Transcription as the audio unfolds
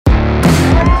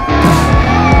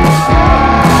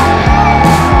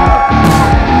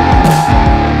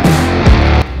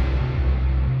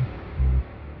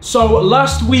So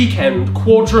last weekend,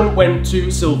 Quadrant went to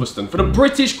Silverstone for the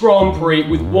British Grand Prix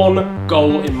with one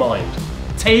goal in mind: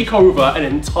 take over an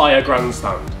entire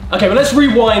grandstand. Okay, but let's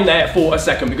rewind there for a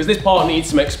second because this part needs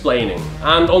some explaining.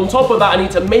 And on top of that, I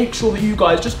need to make sure that you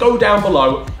guys just go down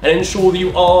below and ensure that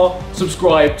you are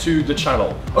subscribed to the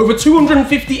channel. Over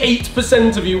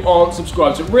 258% of you aren't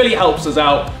subscribed, so it really helps us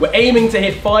out. We're aiming to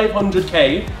hit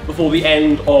 500k before the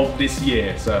end of this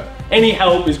year, so any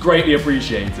help is greatly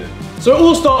appreciated. So it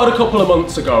all started a couple of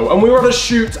months ago, and we were at a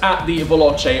shoot at the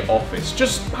Veloce office,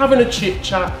 just having a chit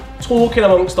chat, talking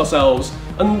amongst ourselves,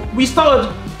 and we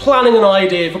started planning an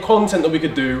idea for content that we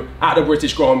could do at the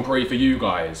British Grand Prix for you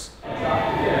guys. But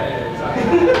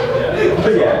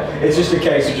yeah, it's just a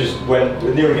case of just when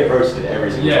nearly get roasted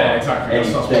every single time. Yeah, exactly. I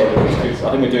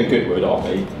think we're doing Goodwood, aren't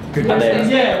we? Goodwood.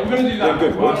 Yeah, we're going to do that.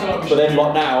 Goodwood. But then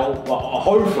like now,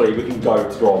 hopefully we can go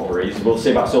to Grand Prix. We'll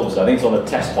see about Silverstone. I think it's on a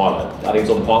test pilot. I think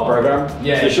it's on the pilot program.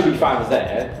 Yeah. So there should be fans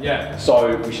there. Yeah.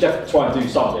 So we should definitely try and do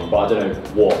something, but I don't know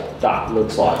what that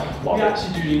looks like. We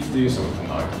actually do need to do something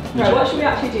though. Right, what should we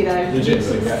actually do though?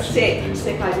 Legitimately,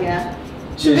 sick idea.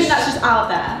 Do you think that's just out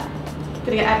there?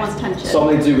 Gonna get everyone's attention.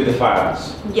 Something to do with the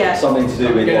fans. Yeah. Something to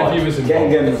do with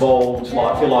getting them involved.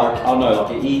 Like I feel like I don't know,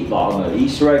 like an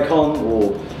Easter egg hunt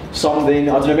or something.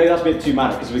 I don't know. Maybe that's a bit too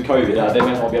manic because with COVID, they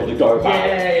may not be able to go about.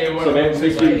 Yeah. So maybe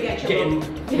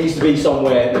it needs to be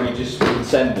somewhere that we just can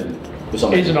send them or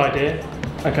something. Here's an idea.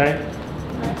 Okay.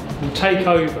 We'll take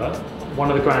over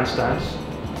one of the grandstands.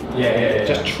 Yeah.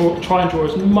 Just try and draw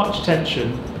as much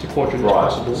attention to Quadrant as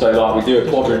possible. So like we do a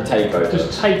Quadrant takeover.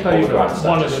 Just take over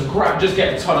one of them. Just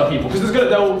get a ton of people because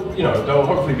they'll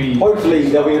hopefully be. Hopefully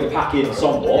they'll be able to pack in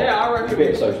somewhat. Yeah, I reckon. A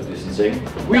bit of social distancing.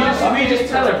 We just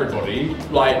tell everybody,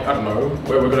 like, I don't know,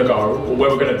 where we're gonna go or where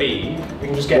we're gonna be. We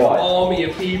can just get an army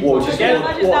of people. Or just swarm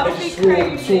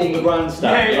the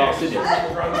grandstand.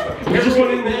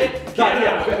 Everyone in there.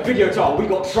 Yeah, video time. We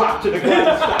got trapped in the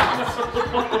grandstand.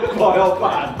 By our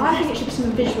fan. I think it should be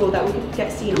something visual that we could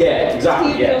get seen on. Yeah,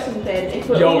 exactly. TV or something. If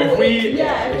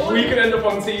we could end up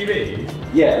on TV,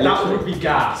 that would be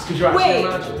gas. Could you actually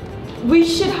imagine? We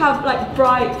should have like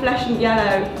bright fluorescent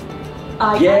yellow.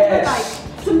 Yes. Like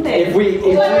something. If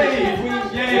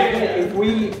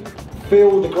we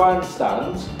fill the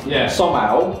grandstand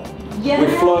somehow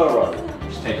with fluro.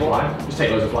 Just take a flag. Just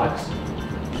take loads of flags.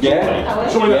 Yeah. I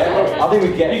think we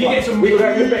can get some. We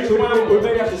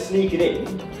maybe have to sneak it in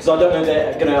because I don't know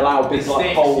they're going to allow big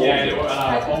like poles.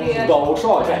 But we'll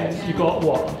try again. You got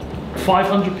what?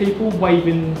 500 people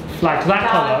waving flags. That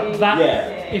colour.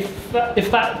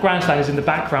 If that grandstand is in the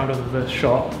background of the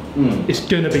shot, it's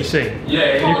going to be seen.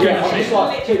 It's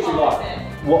like literally like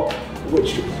what?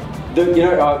 Which?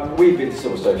 We've been to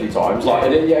Silverstone a few times.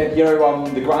 Like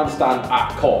the grandstand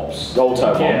at Cops, the old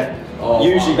turn one.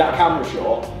 Usually that camera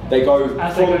shot, they go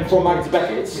from Mag to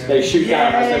Beckett's, they shoot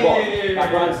down as they want. That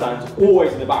grandstand's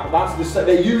always in the back.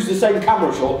 They use the same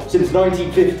camera shot since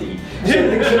 1950.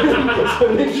 So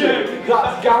literally,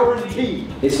 that's guaranteed.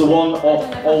 It's the one off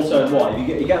Old Turn 1. You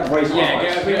get the race.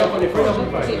 Bring up on your phone. Have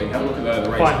a look at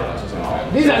the race.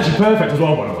 These are actually perfect as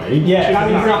well, by the way. Yeah,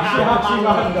 actually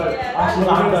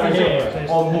Lando here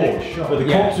on board. But the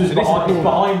Cops is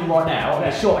behind him right now, and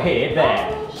it's shot here,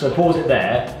 there. So pause it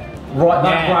there. Right,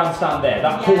 that grandstand there,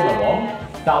 that corner one,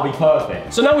 that'll be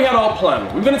perfect. So now we had our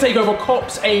plan. We're going to take over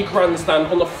Cops A grandstand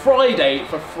on the Friday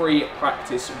for free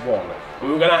practice 1. And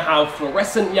we were going to have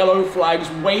fluorescent yellow flags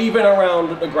waving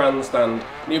around the grandstand.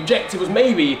 And the objective was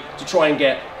maybe to try and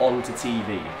get onto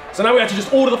TV. So now we have to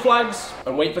just order the flags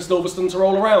and wait for Silverstone to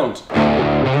roll around.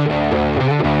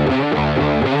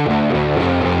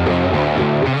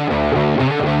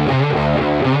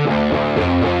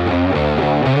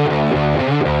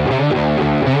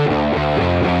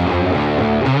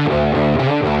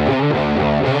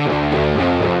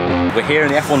 We're here in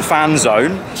the F1 fan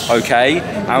zone, okay,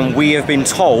 and we have been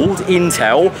told,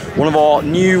 Intel, one of our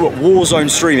new Warzone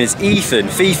streamers, Ethan,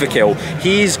 FIFA Kill,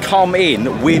 he's come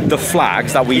in with the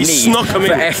flags that we need for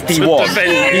FP1.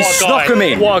 He snuck them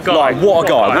in. What a guy. Like, what a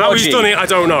guy. How he's done it, I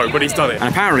don't know, but he's done it. And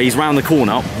apparently he's round the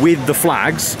corner with the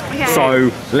flags, so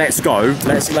let's go.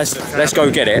 Let's go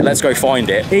get it. Let's go find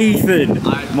it. Ethan,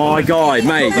 my guy,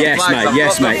 mate.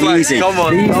 Yes, mate. Easy. These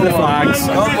are the flags.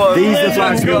 These are the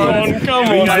flags. Come on.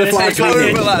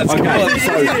 Okay,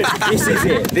 so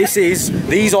this is it.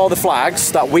 These are the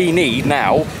flags that we need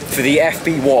now for the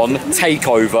FP1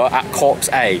 takeover at Cops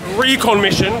A. Recon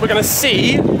mission. We're going to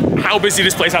see how busy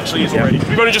this place actually is already.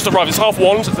 We've only just arrived. It's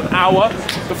 1:30, so it's an hour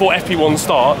before FP1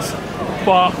 starts.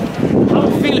 But I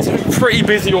have a feeling it's going to be pretty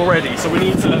busy already, so we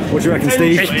need to... What do you reckon,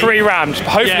 Steve? It's pretty rammed.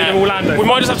 Hopefully they're all Lando. We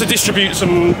might just have to distribute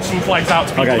some flags out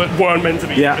to people that weren't meant to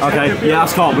be. Yeah, okay. Yeah,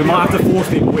 that's calm. We might have to force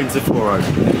people into fluro.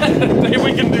 If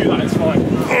we can do that, it's fine.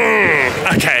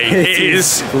 Okay, it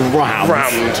is rammed.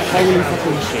 Holy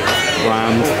fucking shit.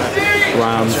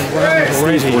 Rammed.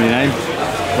 Steve's your name.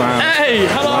 Hey,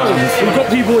 hello! We've got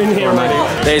people in here already.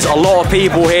 There's a lot of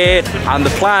people here, and the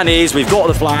plan is we've got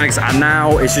the flags, and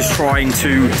now it's just trying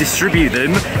to distribute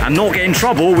them and not get in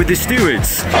trouble with the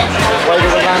stewards. Wait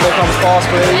till Lando comes past,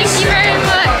 please. Thank you very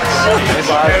much.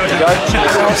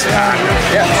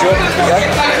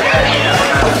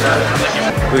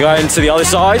 We're going to the other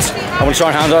side. I'm going to try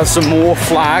and hand out some more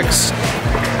flags,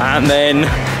 and then,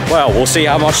 well, we'll see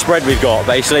how much spread we've got,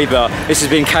 basically, but this has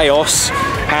been chaos,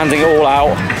 handing it all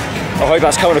out. I hope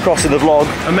that's coming across in the vlog.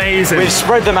 Amazing. We've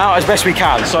spread them out as best we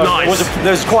can. So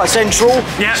there's quite central,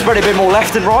 spread a bit more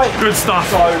left and right. Good stuff.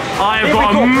 So I have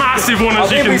got a massive one,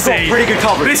 as you can see. Got pretty good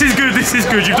coverage. This is good, this is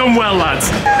good. You've done well,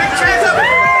 lads.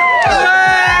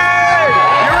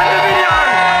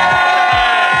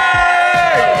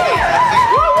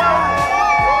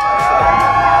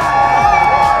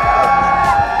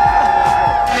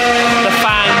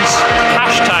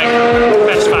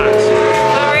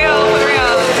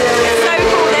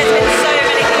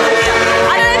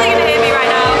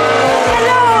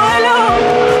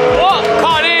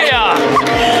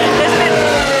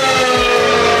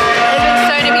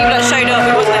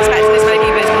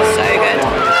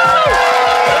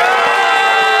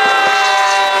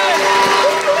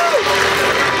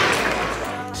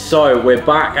 So we're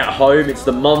back at home. It's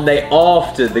the Monday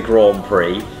after the Grand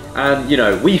Prix, and you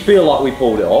know we feel like we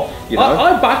pulled it off. You know,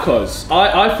 I back us.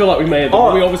 I feel like we made it.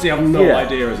 But we obviously have no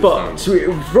idea as but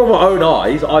from our own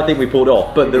eyes, I think we pulled it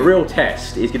off. But the real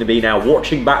test is going to be now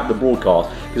watching back the broadcast,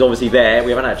 because obviously there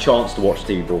we haven't had a chance to watch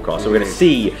the TV broadcast. So we're going to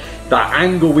see that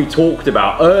angle we talked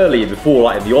about earlier, before,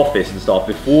 like in the office and stuff,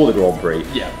 before the Grand Prix.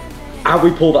 Yeah. Have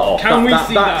we pulled that off? Can we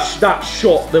see that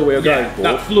shot that we were going for?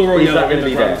 That fluro is yellow that going to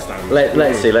be there?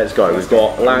 Let's see. Let's go. We've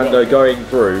got Lando going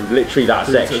through literally that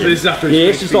section. He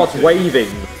actually starts waving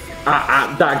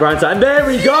at that grandstand. And there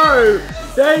we go.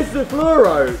 There's the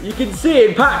fluro. You can see it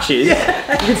in patches. You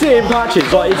can see it in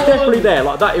patches. Like it's definitely there.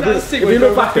 Like that. If we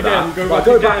look back at that, like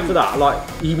go back to that. Like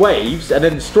he waves and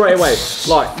then straight away,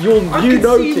 like you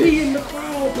notice. See me in the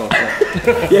crowd.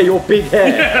 Yeah, your big hair.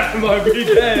 Yeah, my big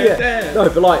hair. No,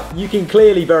 but like you can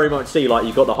clearly very much see, like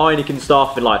you've got the Heineken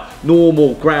stuff and like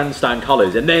normal grandstand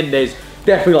colours, and then there's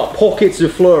definitely like pockets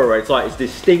of fluro. It's like it's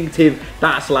distinctive.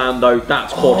 That's Lando.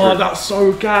 That's Quadrant. Oh, that's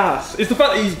so gas. It's the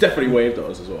fact that he's definitely waved at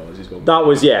us as well as he's gone. That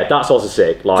was that's also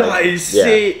sick. Like that is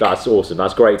sick. That's awesome.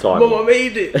 That's great time. Mama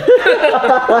made it.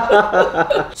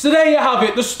 So there you have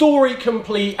it. The story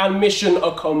complete and mission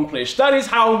accomplished. That is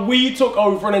how we took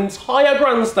over an entire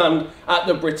grandstand at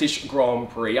the British Grand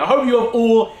Prix. I hope you have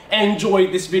all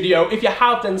enjoyed this video. If you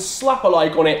have, then slap a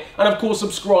like on it, and of course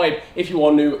subscribe if you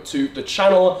are new to the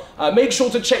channel. Make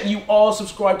sure to check you are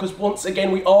subscribed, because once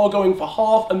again we are going for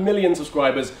 500,000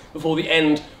 subscribers before the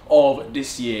end of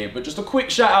this year. But just a quick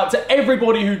shout out to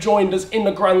everybody who joined us in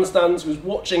the grandstands, who's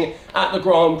watching at the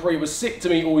Grand Prix. It was sick to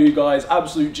meet all you guys,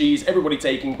 absolute G's, everybody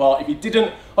taking part. If you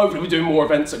didn't, hopefully we're doing more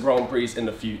events at Grand Prix in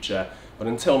the future. But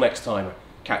until next time,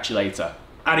 catch you later.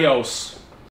 Adios.